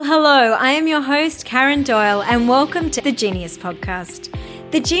Hello, I am your host, Karen Doyle, and welcome to the Genius Podcast.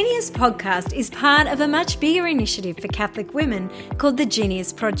 The Genius Podcast is part of a much bigger initiative for Catholic women called the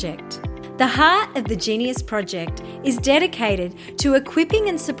Genius Project. The heart of the Genius Project is dedicated to equipping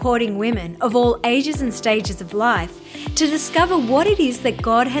and supporting women of all ages and stages of life to discover what it is that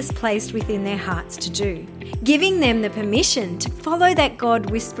God has placed within their hearts to do, giving them the permission to follow that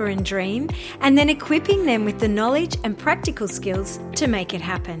God whisper and dream, and then equipping them with the knowledge and practical skills to make it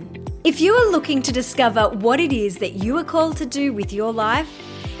happen. If you are looking to discover what it is that you are called to do with your life,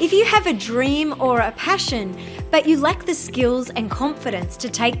 if you have a dream or a passion, but you lack the skills and confidence to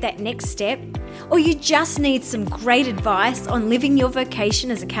take that next step, or you just need some great advice on living your vocation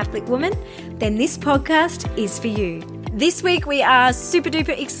as a Catholic woman, then this podcast is for you. This week we are super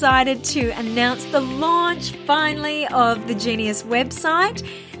duper excited to announce the launch finally of the Genius website.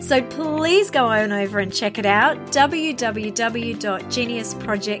 So please go on over and check it out,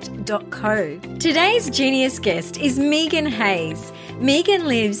 www.geniusproject.co. Today's Genius guest is Megan Hayes. Megan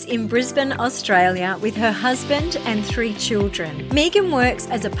lives in Brisbane, Australia with her husband and 3 children. Megan works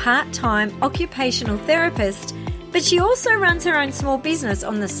as a part-time occupational therapist, but she also runs her own small business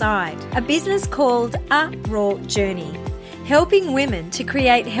on the side, a business called A Raw Journey, helping women to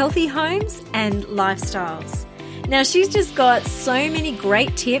create healthy homes and lifestyles. Now, she's just got so many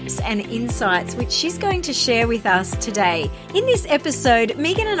great tips and insights which she's going to share with us today. In this episode,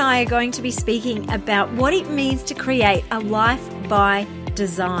 Megan and I are going to be speaking about what it means to create a life by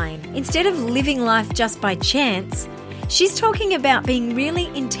design. Instead of living life just by chance, she's talking about being really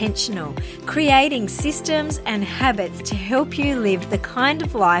intentional, creating systems and habits to help you live the kind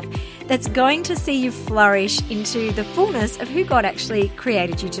of life that's going to see you flourish into the fullness of who God actually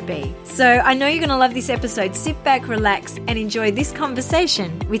created you to be. So I know you're going to love this episode. Sit back, relax, and enjoy this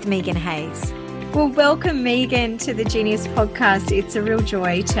conversation with Megan Hayes. Well, welcome, Megan, to the Genius Podcast. It's a real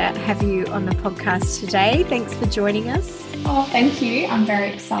joy to have you on the podcast today. Thanks for joining us. Oh, thank you. I'm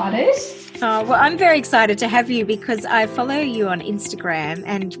very excited. Oh, well, I'm very excited to have you because I follow you on Instagram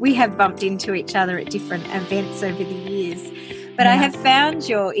and we have bumped into each other at different events over the years. But I have found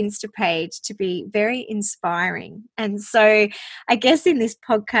your Insta page to be very inspiring. And so I guess in this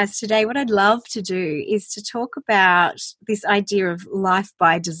podcast today, what I'd love to do is to talk about this idea of life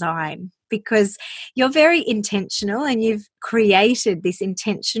by design, because you're very intentional and you've created this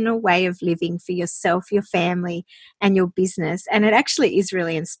intentional way of living for yourself, your family, and your business. And it actually is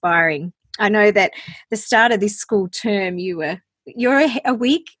really inspiring. I know that the start of this school term, you're a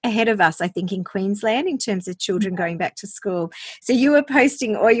week ahead of us, I think, in Queensland in terms of children going back to school. So you were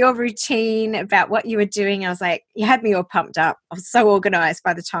posting all your routine about what you were doing. I was like, you had me all pumped up. I was so organised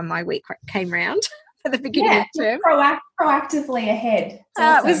by the time my week came round for the beginning of term. Proactively ahead.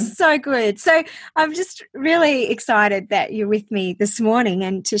 Awesome. It was so good. So I'm just really excited that you're with me this morning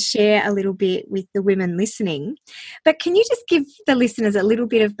and to share a little bit with the women listening. But can you just give the listeners a little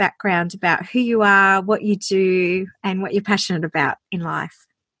bit of background about who you are, what you do, and what you're passionate about in life?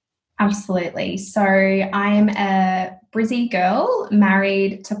 Absolutely. So I'm a Brizzy girl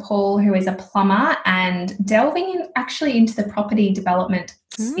married to Paul, who is a plumber, and delving into the property development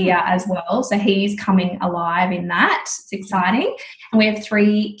sphere as well. So he's coming alive in that. It's exciting. And we have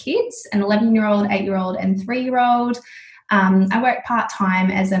 3 kids, an 11-year-old, 8-year-old, and 3-year-old. I work part-time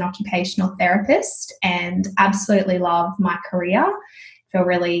as an occupational therapist and absolutely love my career. Feel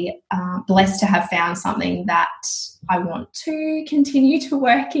really blessed to have found something that I want to continue to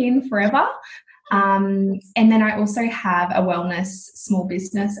work in forever. And then I also have a wellness small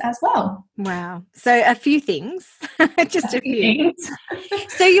business as well. Wow. So a few things, just a few.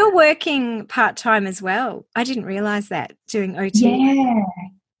 So you're working part-time as well. I didn't realise that, doing OT. Yeah.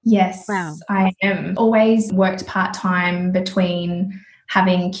 Yes. Wow. I am. Always worked part-time between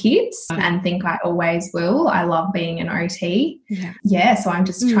having kids and think I always will. I love being an OT. Yeah, so I'm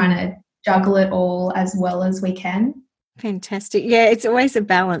just trying to juggle it all as well as we can. Fantastic. Yeah, it's always a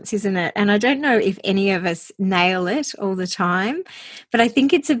balance, isn't it? And I don't know if any of us nail it all the time, but I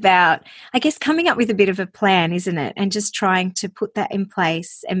think it's about, I guess, coming up with a bit of a plan, isn't it? And just trying to put that in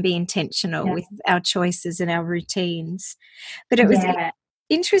place and be intentional with our choices and our routines. But it was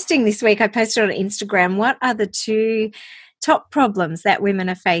interesting this week. I posted on Instagram, what are the 2 top problems that women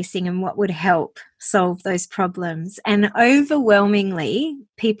are facing and what would help solve those problems? And overwhelmingly,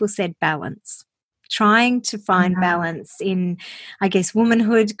 people said balance. Trying to find balance in, I guess,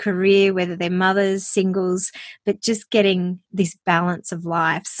 womanhood, career, whether they're mothers, singles, but just getting this balance of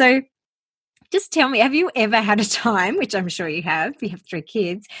life. So just tell me, have you ever had a time, which I'm sure you have 3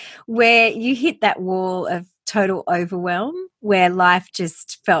 kids, where you hit that wall of total overwhelm, where life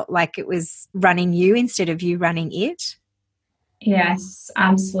just felt like it was running you instead of you running it? Yes,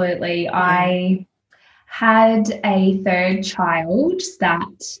 absolutely. Yeah. I had a third child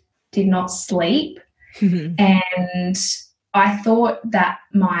that did not sleep, and I thought that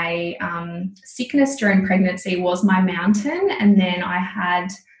my sickness during pregnancy was my mountain, and then I had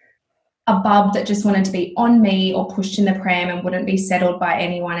a bub that just wanted to be on me or pushed in the pram and wouldn't be settled by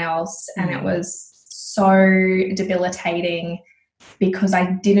anyone else. And it was so debilitating because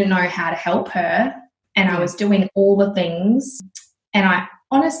I didn't know how to help her, and I was doing all the things, and I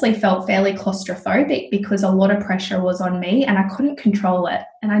honestly felt fairly claustrophobic because a lot of pressure was on me and I couldn't control it.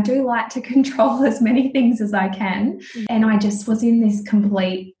 And I do like to control as many things as I can. And I just was in this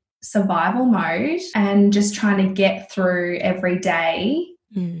complete survival mode and just trying to get through every day,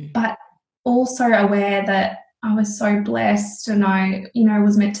 but also aware that I was so blessed and I,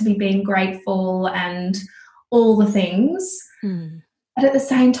 was meant to be being grateful and all the things. But at the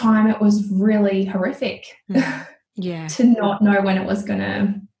same time, it was really horrific to not know when it was going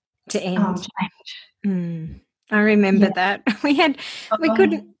to end. change. I remember that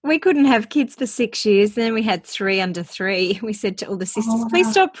we couldn't have kids for 6 years. Then we had 3 under 3. We said to all the sisters,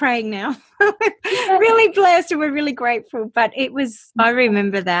 please stop praying now. Really blessed and we're really grateful. But I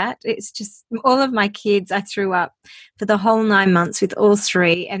remember that. It's just all of my kids I threw up for the whole 9 months with all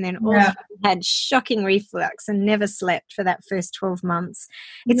 3, and then all 3 had shocking reflux and never slept for that first 12 months.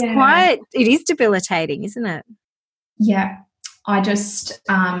 It is debilitating, isn't it? Yeah. I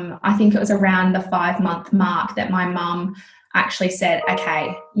think it was around the 5-month mark that my mum actually said,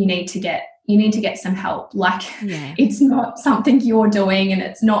 okay, you need to get some help. Like it's not something you're doing and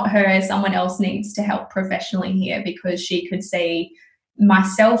it's not her. Someone else needs to help professionally here, because she could see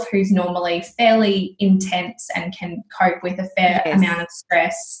myself, who's normally fairly intense and can cope with a fair amount of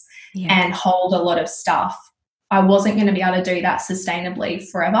stress and hold a lot of stuff. I wasn't going to be able to do that sustainably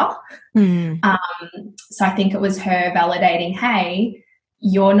forever. So I think it was her validating, hey,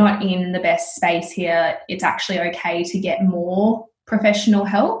 you're not in the best space here. It's actually okay to get more professional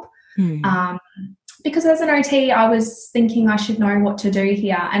help. Because as an OT, I was thinking I should know what to do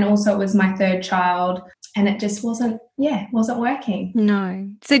here. And also it was my third child and it just wasn't working. No.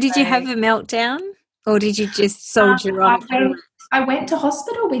 So did you have a meltdown or did you just soldier on through it? I went to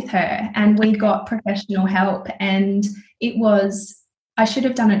hospital with her and we got professional help, and I should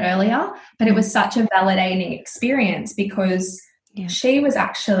have done it earlier, but it was such a validating experience because she was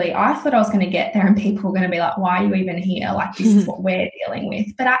actually, I thought I was going to get there and people were going to be like, why are you even here? Like, this is what we're dealing with.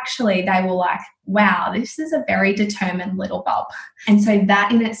 But actually they were like, wow, this is a very determined little bub. And so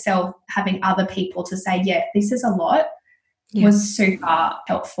that in itself, having other people to say, this is a lot, was super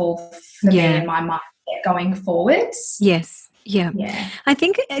helpful for me in my mindset going forwards. Yes. Yeah. I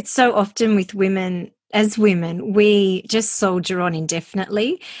think it's so often with women, as women, we just soldier on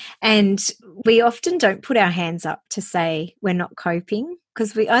indefinitely, and we often don't put our hands up to say we're not coping,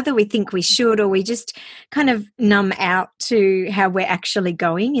 because we think we should, or we just kind of numb out to how we're actually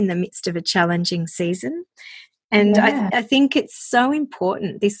going in the midst of a challenging season. And I think it's so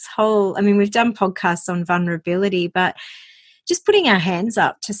important, we've done podcasts on vulnerability, but just putting our hands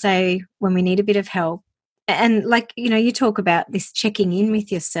up to say when we need a bit of help. And you talk about this checking in with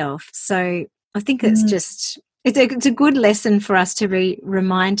yourself. So I think it's it's a good lesson for us to be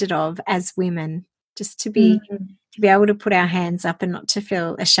reminded of as women, just to be able to put our hands up and not to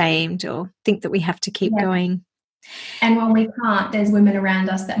feel ashamed or think that we have to keep going. And when we can't, there's women around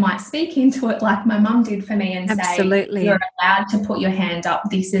us that might speak into it, like my mum did for me, and say, you're allowed to put your hand up.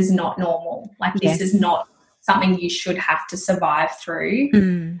 This is not normal. Like this is not something you should have to survive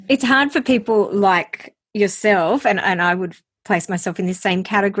through. It's hard for people like yourself, and I would place myself in the same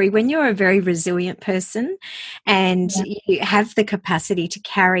category, when you're a very resilient person and you have the capacity to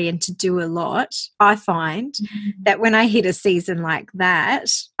carry and to do a lot. I find that when I hit a season like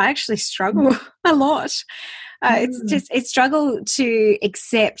that, I actually struggle a lot. It's struggle to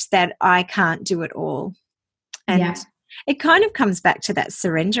accept that I can't do it all. And it kind of comes back to that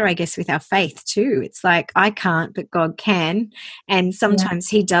surrender, I guess, with our faith too. It's like, I can't, but God can. And sometimes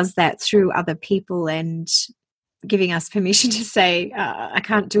He does that through other people and giving us permission to say, I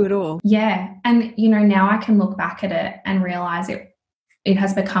can't do it all. Yeah. And, now I can look back at it and realize it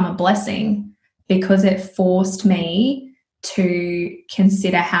has become a blessing, because it forced me to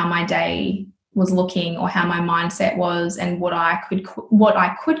consider how my day was looking, or how my mindset was, and what I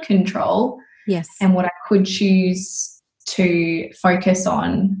could control. Yes. And what I could choose to focus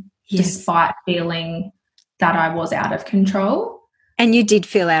on, despite feeling that I was out of control. And you did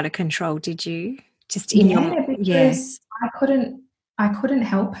feel out of control, did you? Just in because I couldn't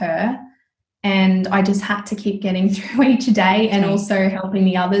help her, and I just had to keep getting through each day, and also helping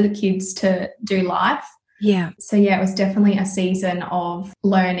the other kids to do life. Yeah. So yeah, it was definitely a season of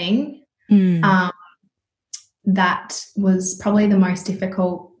learning. That was probably the most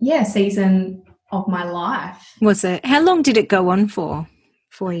difficult, season of my life. Was it? How long did it go on for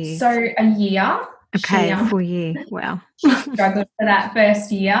you? So a year. Okay, for you. Wow. She struggled for that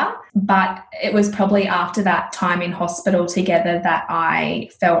first year, but it was probably after that time in hospital together that I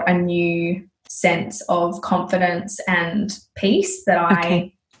felt a new sense of confidence and peace, that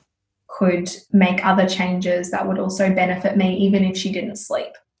I could make other changes that would also benefit me, even if she didn't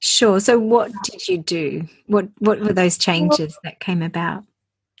sleep. Sure. So what did you do? What were those changes that came about?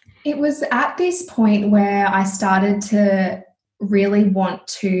 It was at this point where I started to really want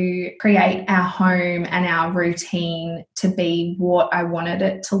to create our home and our routine to be what I wanted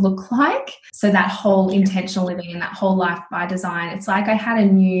it to look like. So that whole intentional living and that whole life by design, it's like I had a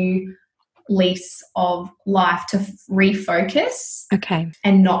new lease of life to refocus. Okay.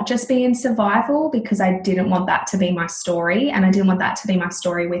 And not just be in survival, because I didn't want that to be my story. And I didn't want that to be my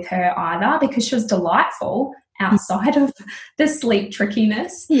story with her either, because she was delightful outside of the sleep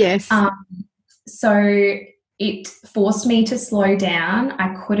trickiness. Yes. So it forced me to slow down.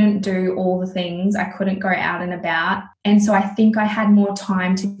 I couldn't do all the things. I couldn't go out and about. And so I think I had more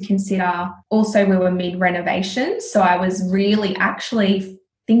time to consider. Also, we were mid-renovation. So I was really actually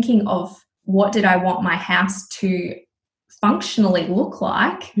thinking of what did I want my house to functionally look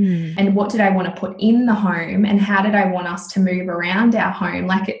like, and what did I want to put in the home, and how did I want us to move around our home.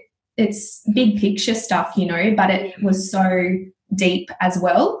 Like it's big picture stuff, but it was so deep as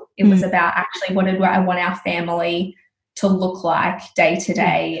well. It was about actually what did I want our family to look like day to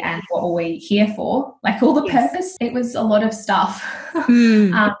day, and what were we here for, like all the purpose. It was a lot of stuff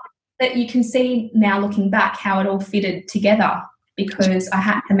that you can see now looking back how it all fitted together, because I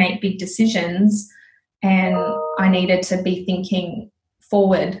had to make big decisions and I needed to be thinking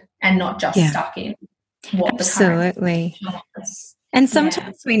forward and not just stuck in what Absolutely. the current was. And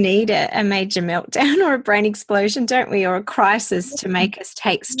sometimes we need a major meltdown or a brain explosion, don't we, or a crisis to make us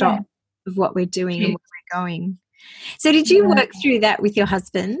take stock of what we're doing and where we're going. So did you work through that with your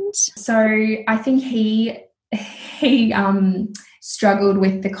husband? So I think he struggled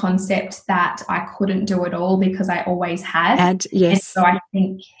with the concept that I couldn't do it all because I always had. Yes. And so I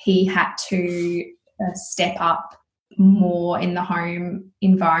think he had to step up more in the home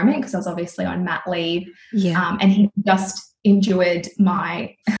environment, because I was obviously on mat leave. And he just endured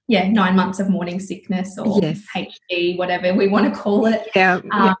my 9 months of morning sickness, or HD, whatever we want to call it.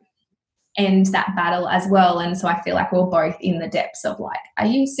 And that battle as well. And so I feel like we're both in the depths of like, are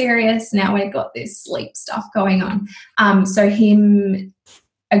you serious? Now we've got this sleep stuff going on. So him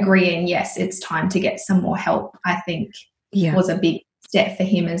agreeing, yes, it's time to get some more help, I think was a big step for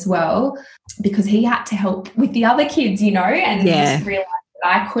him as well, because he had to help with the other kids, and just realize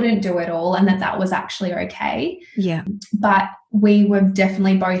that I couldn't do it all, and that was actually okay. But we were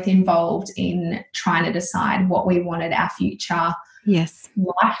definitely both involved in trying to decide what we wanted our future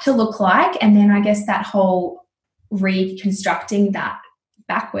life to look like. And then I guess that whole reconstructing that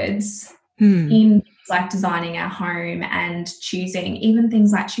backwards in like designing our home and choosing even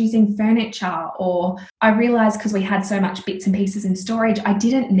things like choosing furniture. Or I realized, because we had so much bits and pieces in storage, I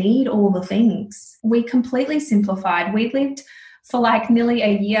didn't need all the things. We completely simplified. We lived for like nearly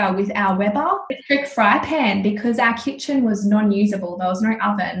a year with our Weber electric fry pan, because our kitchen was non-usable. There was no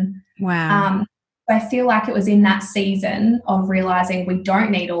oven. Wow. I feel like it was in that season of realizing we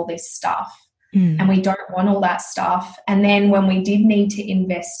don't need all this stuff and we don't want all that stuff. And then when we did need to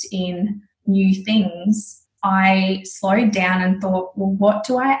invest in new things, I slowed down and thought, well, what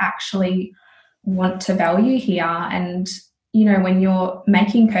do I actually want to value here? And, when you're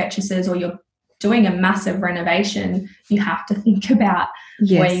making purchases or you're doing a massive renovation, you have to think about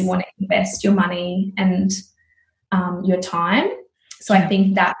where you want to invest your money and your time. So I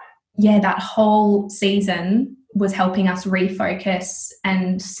think that that whole season was helping us refocus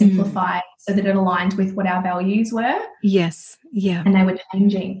and simplify so that it aligned with what our values were. And they were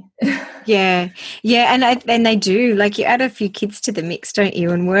changing. And they do. Like, you add a few kids to the mix, don't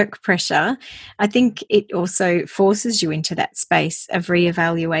you, and work pressure. I think it also forces you into that space of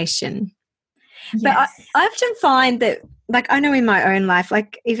reevaluation. But I often find that, like, I know in my own life,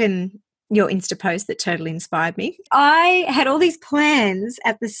 like even your Insta post that totally inspired me. I had all these plans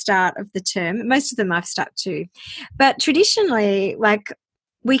at the start of the term. Most of them I've stuck to. But traditionally, like,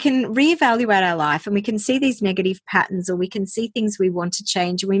 we can reevaluate our life and we can see these negative patterns, or we can see things we want to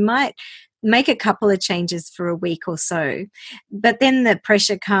change. We might make a couple of changes for a week or so, but then the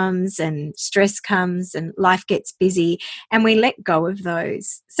pressure comes and stress comes and life gets busy and we let go of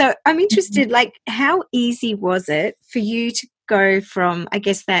those. So I'm interested, like, how easy was it for you to go from, I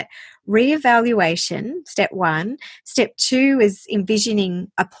guess, that reevaluation, step one. Step two is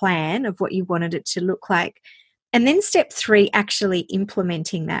envisioning a plan of what you wanted it to look like. And then step three, actually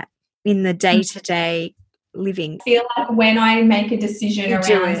implementing that in the day-to-day living. I feel like when I make a decision around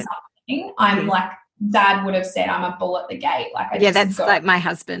something, I'm like, Dad would have said I'm a bull at the gate. Like, that's go. Like my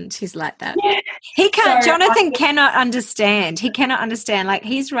husband. He's like that. Yeah. He can't. So Jonathan cannot understand. He cannot understand. Like,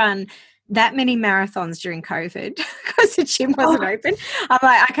 he's run that many marathons during COVID because the gym wasn't open. I'm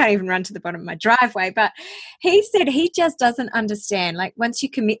like, I can't even run to the bottom of my driveway. But he said he just doesn't understand. Like, once you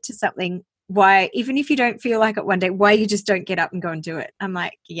commit to something, why, even if you don't feel like it one day, why you just don't get up and go and do it. I'm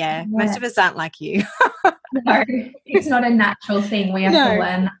like, most of us aren't like you. No, it's not a natural thing. We have to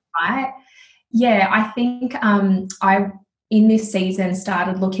learn that, right? Yeah, I think I, in this season,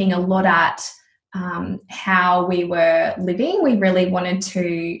 started looking a lot at how we were living. We really wanted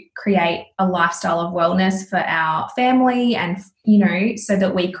to create a lifestyle of wellness for our family and, so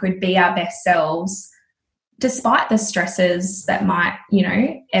that we could be our best selves despite the stresses that might,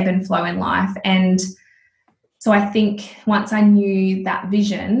 ebb and flow in life. And so I think once I knew that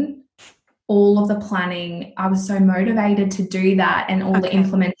vision, all of the planning, I was so motivated to do that, and all the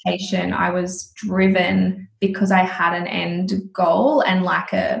implementation, I was driven because I had an end goal and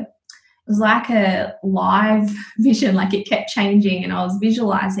it was like a live vision, like it kept changing and I was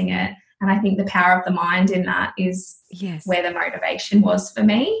visualizing it. And I think the power of the mind in that is where the motivation was for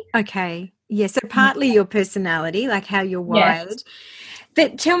me. Okay. Yeah. So partly your personality, like how you're wired. Yes.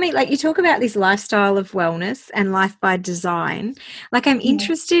 But tell me, like, you talk about this lifestyle of wellness and life by design. Like, I'm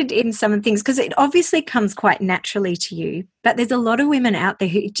interested in some of the things because it obviously comes quite naturally to you, but there's a lot of women out there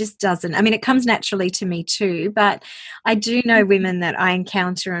who it just doesn't. I mean, it comes naturally to me too, but I do know women that I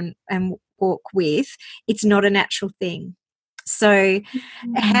encounter and walk with. It's not a natural thing. So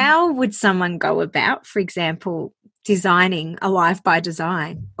how would someone go about, for example, designing a life by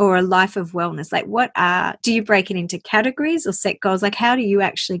design or a life of wellness? Like, do you break it into categories or set goals? Like, how do you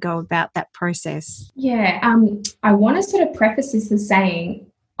actually go about that process? Yeah, I want to sort of preface this as saying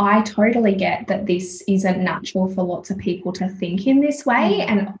I totally get that this isn't natural for lots of people to think in this way.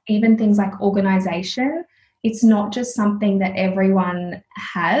 And even things like organisation, it's not just something that everyone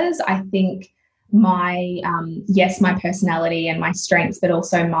has. I think my personality and my strengths, but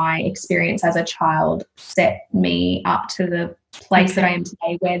also my experience as a child set me up to the place that I am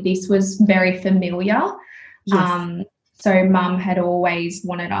today, where this was very familiar. Yes. So Mum had always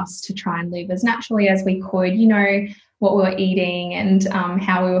wanted us to try and live as naturally as we could, what we were eating and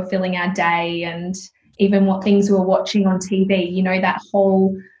how we were filling our day, and even what things we were watching on TV, that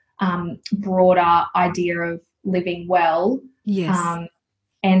whole broader idea of living well. Yes.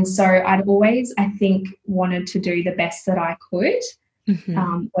 And so I'd always, I think, wanted to do the best that I could,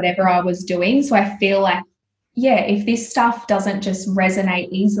 whatever I was doing. So I feel like, if this stuff doesn't just resonate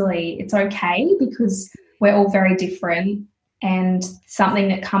easily, it's okay, because we're all very different, and something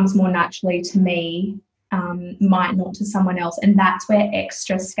that comes more naturally to me might not to someone else. And that's where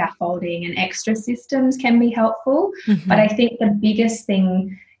extra scaffolding and extra systems can be helpful. But I think the biggest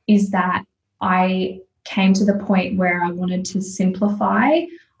thing is that I came to the point where I wanted to simplify.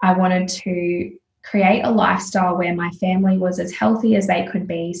 I wanted to create a lifestyle where my family was as healthy as they could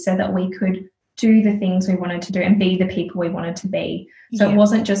be, so that we could do the things we wanted to do and be the people we wanted to be. So it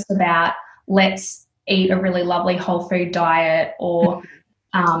wasn't just about let's eat a really lovely whole food diet, or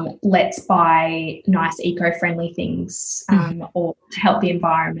let's buy nice eco-friendly things, or to help the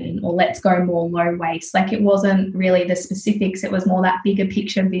environment, or let's go more low waste. Like, it wasn't really the specifics. It was more that bigger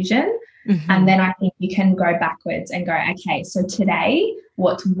picture vision. And then I think you can go backwards and go, okay, so today,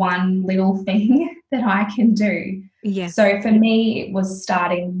 what's one little thing that I can do? Yes. So for me, it was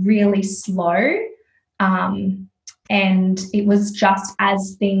starting really slow. And it was just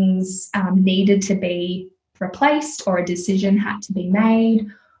as things needed to be replaced, or a decision had to be made,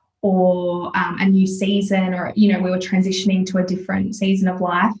 or a new season, or, we were transitioning to a different season of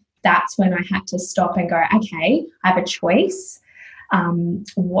life. That's when I had to stop and go, okay, I have a choice.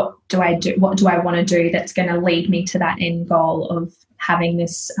 What do I do? What do I want to do that's going to lead me to that end goal of having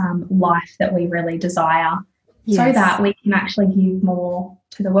this life that we really desire, so that we can actually give more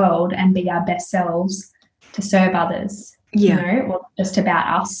to the world and be our best selves to serve others, or just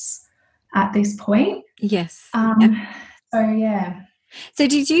about us at this point. Yes. So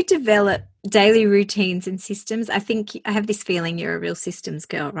did you develop daily routines and systems? I think I have this feeling you're a real systems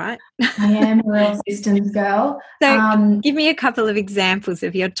girl, right? I am a real systems girl. So give me a couple of examples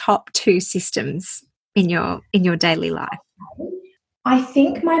of your top 2 systems in your daily life. I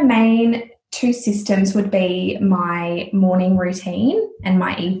think my main 2 systems would be my morning routine and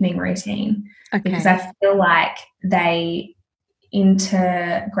my evening routine, because I feel like they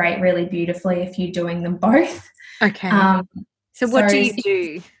integrate really beautifully if you're doing them both. Okay. So what do you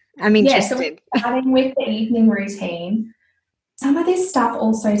do? I'm interested. So starting with the evening routine, some of this stuff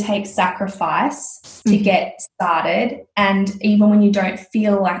also takes sacrifice to get started. And even when you don't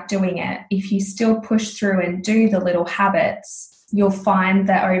feel like doing it, if you still push through and do the little habits, you'll find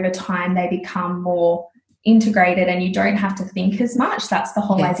that over time they become more integrated and you don't have to think as much. That's the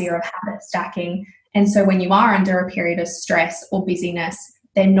whole idea of habit stacking. And so when you are under a period of stress or busyness,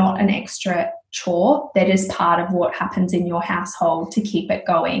 they're not an extra chore. They're just part of what happens in your household to keep it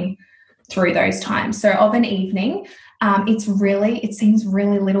going through those times. So of an evening, it seems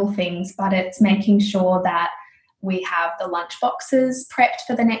really little things, but it's making sure that we have the lunch boxes prepped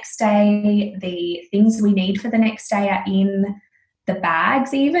for the next day. The things we need for the next day are in the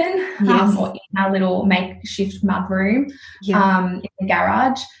bags even, or in our little makeshift mudroom in the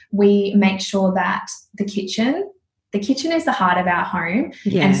garage. We make sure that the kitchen is the heart of our home.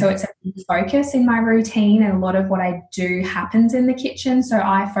 And so it's a big focus in my routine, and a lot of what I do happens in the kitchen. So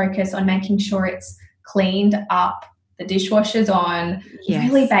I focus on making sure it's cleaned up, the dishwasher's on,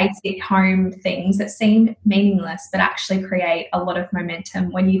 really basic home things that seem meaningless but actually create a lot of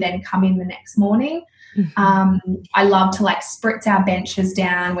momentum when you then come in the next morning. I love to spritz our benches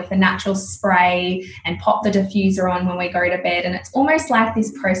down with a natural spray and pop the diffuser on when we go to bed. And it's almost like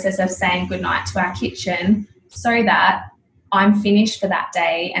this process of saying goodnight to our kitchen so that I'm finished for that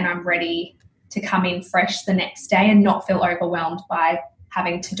day and I'm ready to come in fresh the next day and not feel overwhelmed by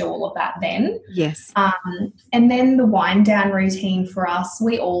having to do all of that then. And then the wind down routine for us,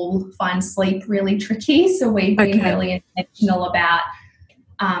 we all find sleep really tricky. So we've been really intentional about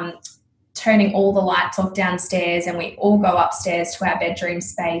turning all the lights off downstairs, and we all go upstairs to our bedroom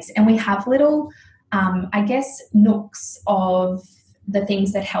space, and we have little, nooks of the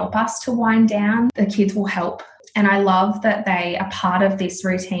things that help us to wind down. The kids will help. And I love that they are part of this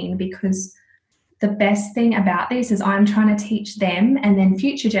routine, because the best thing about this is I'm trying to teach them and then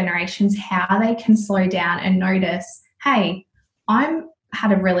future generations how they can slow down and notice, hey, I'm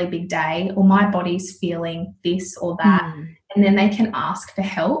had a really big day, or my body's feeling this or that. And then they can ask for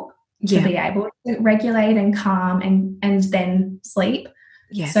help to be able to regulate and calm and then sleep.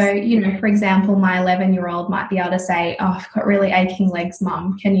 So, for example, my 11-year-old might be able to say, oh, I've got really aching legs,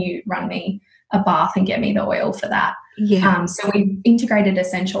 Mum. Can you run me a bath and get me the oil for that? So we've integrated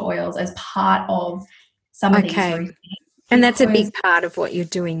essential oils as part of some of these routines. And that's a big part of what you're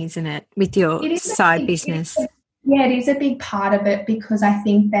doing, isn't it, with your side business? It is a big part of it, because I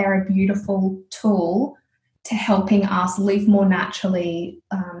think they're a beautiful tool to helping us live more naturally,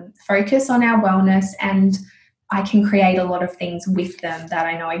 focus on our wellness, and I can create a lot of things with them that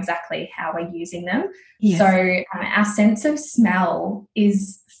I know exactly how we're using them. So our sense of smell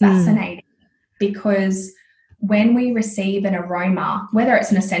is fascinating, because when we receive an aroma, whether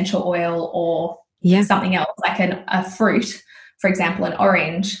it's an essential oil or something else like a fruit, for example, an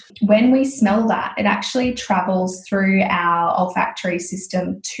orange, when we smell that, it actually travels through our olfactory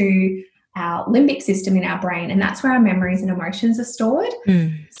system to our limbic system in our brain, and that's where our memories and emotions are stored.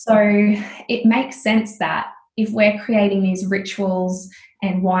 So it makes sense that if we're creating these rituals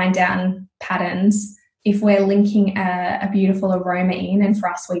and wind down patterns, if we're linking a beautiful aroma in, and for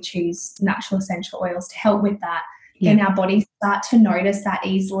us we choose natural essential oils to help with that, then our bodies start to notice that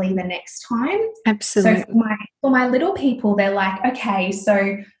easily the next time. Absolutely. So for my little people, they're like, okay,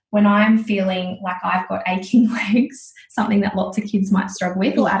 so when I'm feeling like I've got aching legs, something that lots of kids might struggle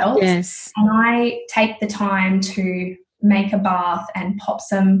with, or adults, and I take the time to make a bath and pop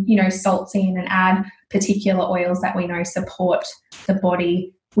some, salts in and add particular oils that we know support the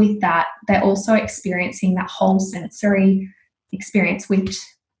body with that, they're also experiencing that whole sensory experience, which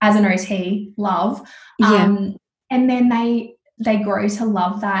as an OT, love. And then they grow to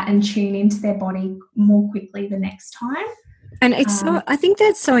love that and tune into their body more quickly the next time. And it's I think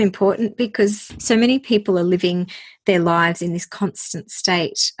that's so important, because so many people are living their lives in this constant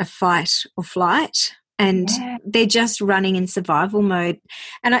state of fight or flight, and they're just running in survival mode.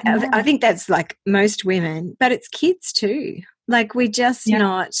 And I think that's like most women, but it's kids too. Like we're just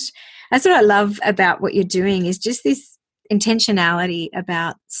not. That's what I love about what you're doing, is just this intentionality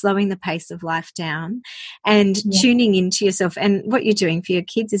about slowing the pace of life down and tuning into yourself. And what you're doing for your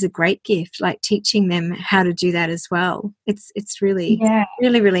kids is a great gift, like teaching them how to do that as well. It's really,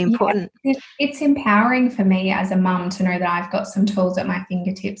 really, really important. It's empowering for me as a mum to know that I've got some tools at my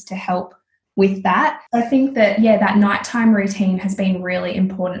fingertips to help with that. I think that, that nighttime routine has been really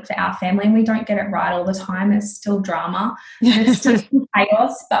important for our family, and we don't get it right all the time. There's still drama and it's still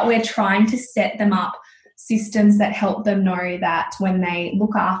chaos, but we're trying to set them up systems that help them know that when they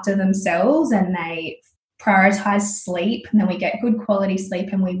look after themselves and they prioritize sleep, and then we get good quality sleep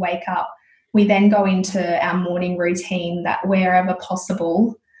and we wake up. We then go into our morning routine that wherever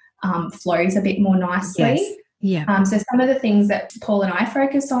possible flows a bit more nicely. Yes. Yeah. So some of the things that Paul and I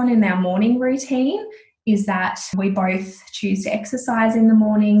focus on in our morning routine is that we both choose to exercise in the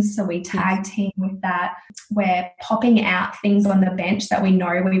mornings, so we tag team with that. We're popping out things on the bench that we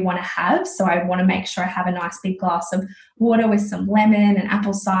know we want to have. So I want to make sure I have a nice big glass of water with some lemon and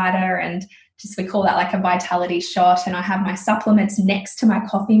apple cider, and just we call that like a vitality shot. And I have my supplements next to my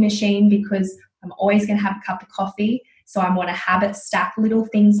coffee machine because I'm always going to have a cup of coffee. So I want to habit stack little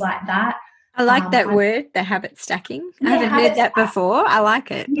things like that. I like that word, the habit stacking. I haven't heard that before. I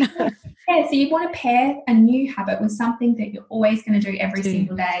like it. Yeah, so you want to pair a new habit with something that you're always going to do every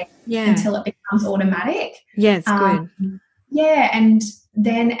single day until it becomes automatic. Yeah, it's good. Yeah, and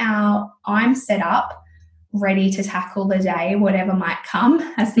then I'm set up, ready to tackle the day, whatever might come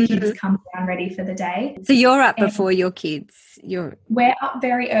as the kids come down ready for the day. So you're up before your kids. We're up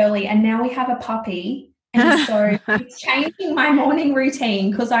very early, and now we have a puppy. And so it's changing my morning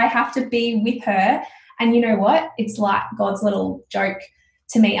routine because I have to be with her. And you know what? It's like God's little joke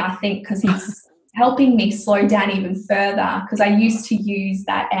to me, I think, because he's helping me slow down even further, because I used to use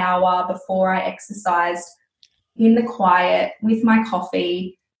that hour before I exercised in the quiet with my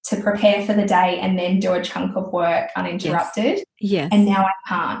coffee to prepare for the day and then do a chunk of work uninterrupted. Yes. And now I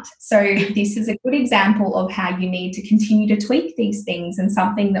can't. So this is a good example of how you need to continue to tweak these things, and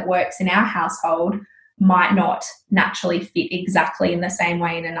something that works in our household might not naturally fit exactly in the same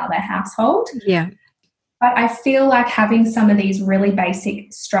way in another household. Yeah. But I feel like having some of these really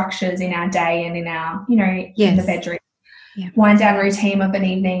basic structures in our day and in our, in the bedroom, wind down routine of an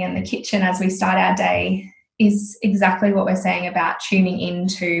evening and the kitchen as we start our day is exactly what we're saying about tuning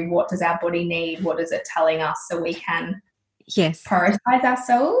into what does our body need, what is it telling us, so we can prioritize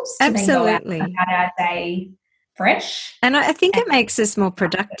ourselves to then go out and have our day fresh. And I think it makes us more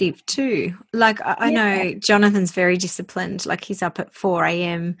productive too. Like I know Jonathan's very disciplined. Like he's up at 4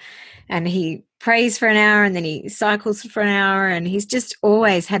 a.m. and he prays for an hour and then he cycles for an hour, and he's just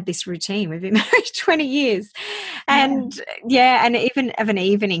always had this routine. We've been married 20 years. And and even of an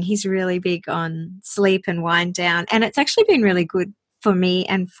evening, he's really big on sleep and wind down. And it's actually been really good for me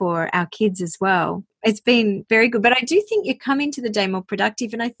and for our kids as well. It's been very good. But I do think you come into the day more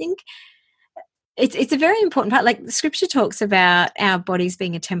productive, and I think it's a very important part. Like the scripture talks about our bodies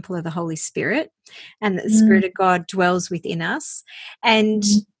being a temple of the Holy Spirit, and that the Spirit of God dwells within us. And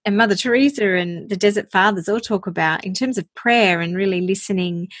Mother Teresa and the Desert Fathers all talk about, in terms of prayer and really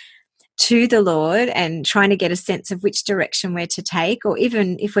listening to the Lord and trying to get a sense of which direction we're to take, or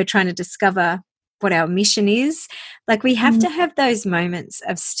even if we're trying to discover what our mission is, like we have to have those moments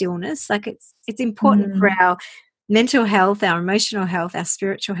of stillness. Like it's important for our mental health, our emotional health, our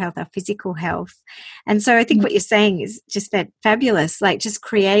spiritual health, our physical health. And so I think what you're saying is just that fabulous, like just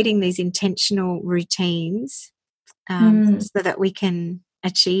creating these intentional routines so that we can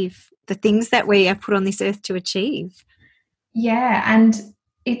achieve the things that we are put on this earth to achieve. Yeah, and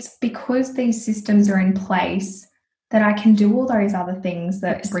it's because these systems are in place that I can do all those other things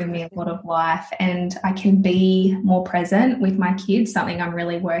that bring me a lot of life, and I can be more present with my kids, something I'm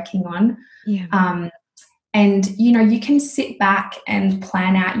really working on. Yeah. And, you can sit back and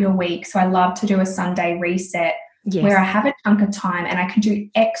plan out your week. So I love to do a Sunday reset where I have a chunk of time and I can do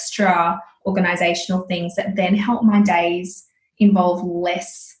extra organizational things that then help my days involve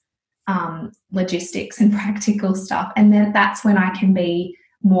less logistics and practical stuff. And then that's when I can be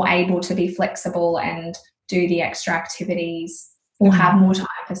more able to be flexible and do the extra activities or have more time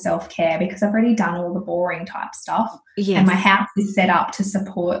for self-care, because I've already done all the boring type stuff. And my house is set up to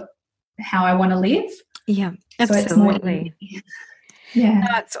support how I want to live. Yeah, absolutely. Yeah.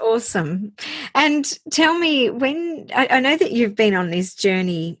 That's awesome. And tell me, when I know that you've been on this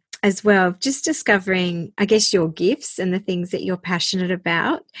journey as well, of just discovering, I guess, your gifts and the things that you're passionate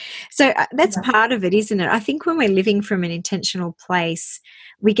about. So that's part of it, isn't it? I think when we're living from an intentional place,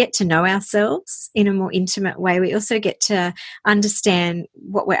 we get to know ourselves in a more intimate way. We also get to understand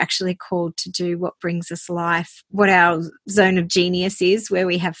what we're actually called to do, what brings us life, what our zone of genius is, where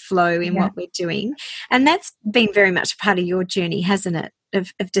we have flow in what we're doing. And that's been very much a part of your journey, hasn't it,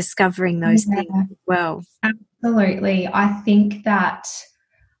 of discovering those things as well? Absolutely. I think that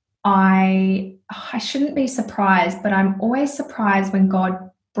I shouldn't be surprised, but I'm always surprised when God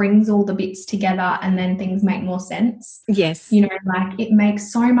brings all the bits together and then things make more sense. Yes. Like it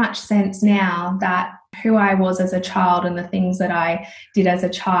makes so much sense now that who I was as a child and the things that I did as a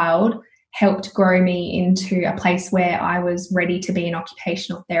child helped grow me into a place where I was ready to be an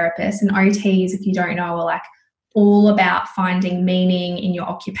occupational therapist. And OTs, if you don't know, are like all about finding meaning in your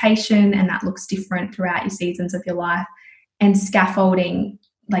occupation, and that looks different throughout your seasons of your life, and scaffolding,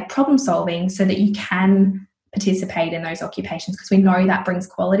 like problem solving, so that you can participate in those occupations, because we know that brings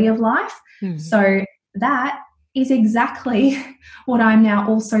quality of life. So that is exactly what I'm now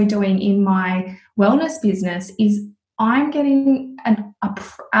also doing in my wellness business. Is I'm getting an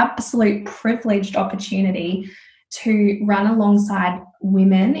absolute privileged opportunity to run alongside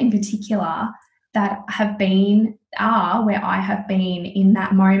women in particular that are where I have been in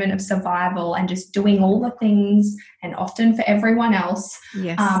that moment of survival and just doing all the things, and often for everyone else,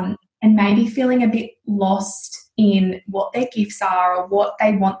 and maybe feeling a bit lost in what their gifts are or what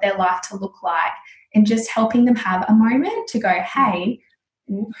they want their life to look like, and just helping them have a moment to go, hey,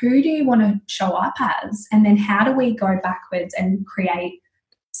 who do you want to show up as? And then how do we go backwards and create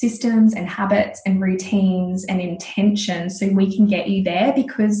systems and habits and routines and intentions so we can get you there?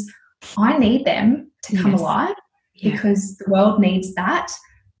 Because I need them to come alive, because the world needs that,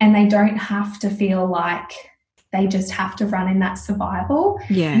 and they don't have to feel like they just have to run in that survival.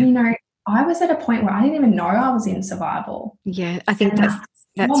 And, you know, I was at a point where I didn't even know I was in survival. I think that's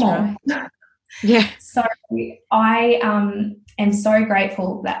normal. Right. So I am so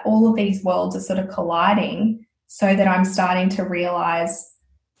grateful that all of these worlds are sort of colliding, so that I'm starting to realize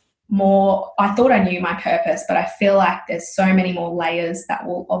more. I thought I knew my purpose, but I feel like there's so many more layers that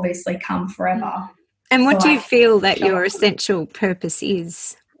will obviously come forever. And what do you feel that your essential purpose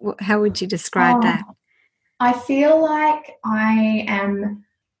is? How would you describe that? I feel like I am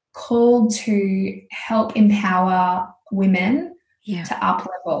called to help empower women to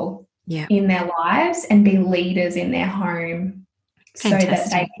up-level in their lives and be leaders in their home. Fantastic. So that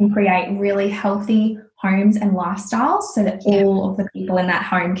they can create really healthy homes and lifestyles, so that all of the people in that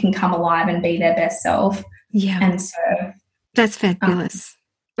home can come alive and be their best self and serve. That's fabulous.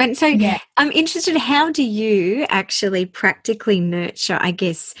 And so I'm interested, how do you actually practically nurture, I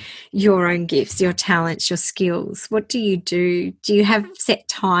guess, your own gifts, your talents, your skills? What do you do? Do you have set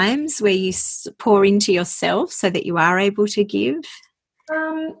times where you pour into yourself so that you are able to give?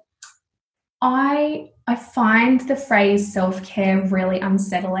 I find the phrase self-care really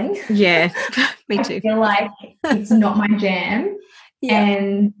unsettling. Yeah, me too. I feel like it's not my jam,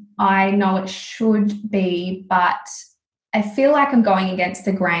 and I know it should be, but I feel like I'm going against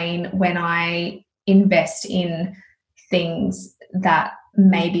the grain when I invest in things that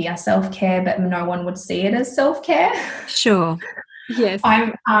maybe are self-care, but no one would see it as self-care. Sure. Yes.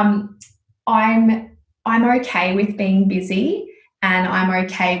 I'm okay with being busy, and I'm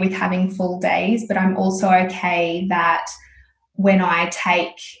okay with having full days, but I'm also okay that when I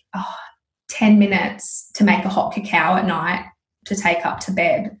take 10 minutes to make a hot cacao at night to take up to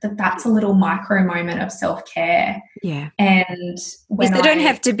bed, that's a little micro moment of self-care. Yeah. And when they don't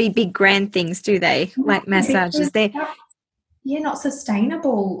have to be big grand things, do they? Like massages. They're not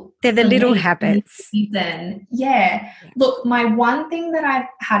sustainable. They're the little habits. Look, my one thing that I've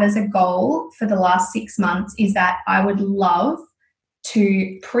had as a goal for the last 6 months is that I would love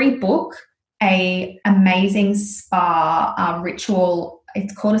to pre-book a amazing spa ritual.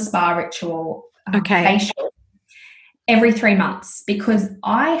 It's called a spa ritual facial every 3 months, because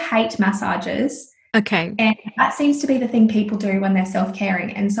I hate massages. Okay. And that seems to be the thing people do when they're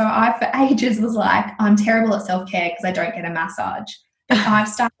self-caring. And so I, for ages, was like, I'm terrible at self-care because I don't get a massage. But I've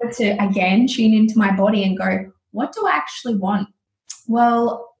started to, again, tune into my body and go, what do I actually want?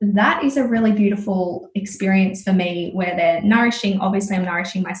 Well, that is a really beautiful experience for me, where they're nourishing. Obviously, I'm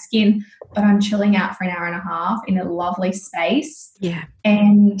nourishing my skin, but I'm chilling out for an hour and a half in a lovely space. Yeah.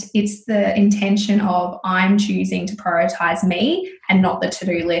 And it's the intention of I'm choosing to prioritize me and not the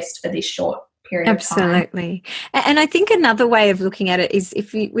to-do list for this short period of time. Absolutely. And I think another way of looking at it is,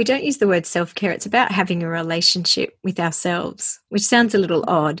 if we don't use the word self-care, it's about having a relationship with ourselves, which sounds a little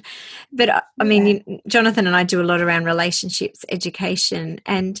odd. But I mean, Jonathan and I do a lot around relationships education,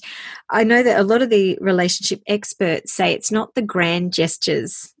 and I know that a lot of the relationship experts say it's not the grand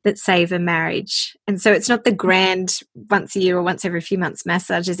gestures that save a marriage. And so it's not the grand once a year or once every few months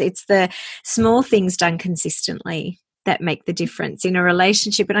massages, it's the small things done consistently that make the difference in a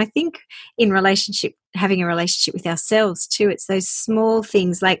relationship. And I think in having a relationship with ourselves too, it's those small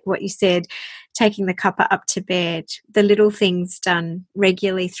things like what you said, taking the cuppa up to bed, the little things done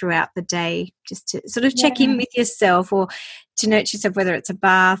regularly throughout the day, just to sort of check in with yourself, or to nurture yourself, whether it's a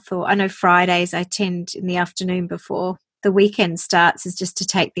bath, or I know Fridays I tend in the afternoon before the weekend starts is just to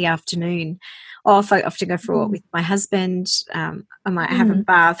take the afternoon off. I often go for a walk with my husband. I might have a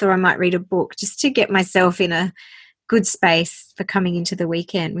bath, or I might read a book, just to get myself in a good space for coming into the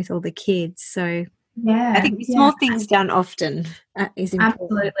weekend with all the kids. So Yeah. I think the small things done often is important.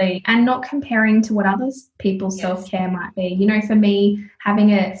 Absolutely. And not comparing to what others people's self-care might be. You know, for me,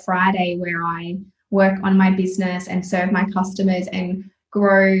 having a Friday where I work on my business and serve my customers and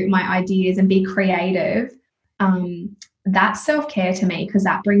grow my ideas and be creative, that's self-care to me, because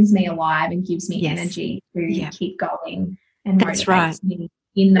that brings me alive and gives me energy to keep going and motivates me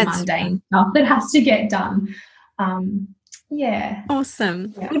in the mundane stuff that has to get done.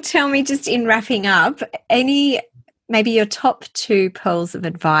 Awesome. Well, tell me, just in wrapping up, maybe your top 2 pearls of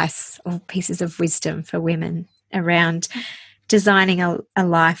advice or pieces of wisdom for women around designing a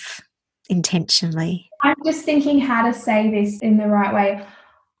life intentionally. I'm just thinking how to say this in the right way.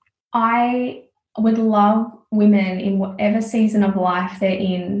 I would love women in whatever season of life they're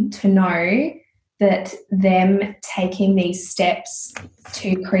in to know that them taking these steps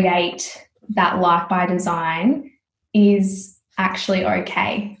to create that life by design is actually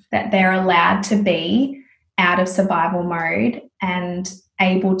okay, that they're allowed to be out of survival mode and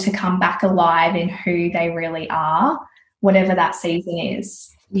able to come back alive in who they really are, whatever that season is.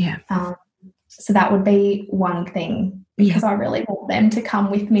 Yeah. So that would be one thing, because I really want them to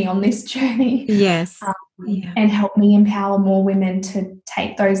come with me on this journey. Yes. And help me empower more women to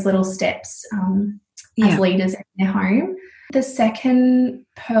take those little steps as leaders in their home. The second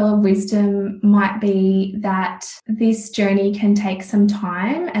pearl of wisdom might be that this journey can take some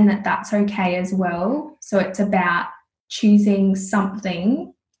time, and that's okay as well. So it's about choosing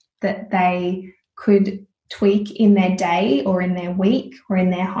something that they could tweak in their day or in their week or in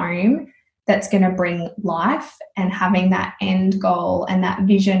their home that's going to bring life, and having that end goal and that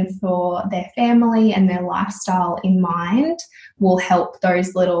vision for their family and their lifestyle in mind will help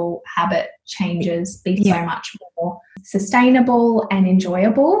those little habit changes be so much more sustainable and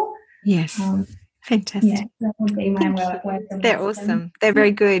enjoyable. Yes. Fantastic. That would be my word. They're awesome. They're very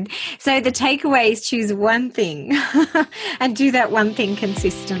good. So the takeaway is choose one thing and do that one thing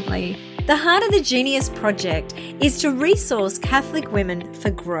consistently. The heart of the Genius Project is to resource Catholic women for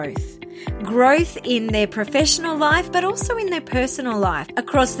growth. Growth in their professional life, but also in their personal life,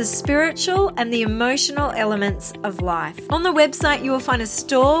 across the spiritual and the emotional elements of life. On the website, you will find a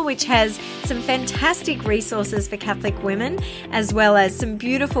store which has some fantastic resources for Catholic women, as well as some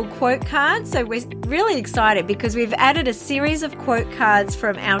beautiful quote cards. So we're really excited because we've added a series of quote cards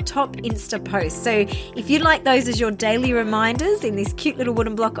from our top Insta posts. So if you'd like those as your daily reminders in this cute little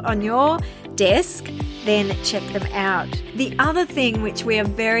wooden block on your desk, then check them out. The other thing which we are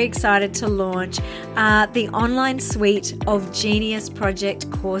very excited to launch are the online suite of Genius Project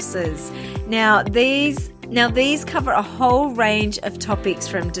courses. Now these cover a whole range of topics,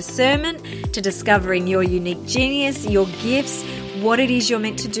 from discernment to discovering your unique genius, your gifts, what it is you're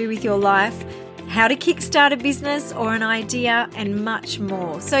meant to do with your life, how to kickstart a business or an idea, and much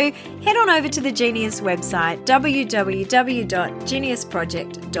more. So head on over to the Genius website,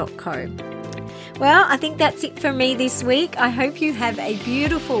 www.geniusproject.co. Well, I think that's it for me this week. I hope you have a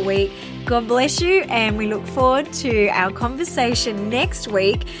beautiful week. God bless you, and we look forward to our conversation next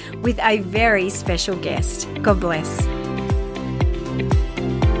week with a very special guest. God bless.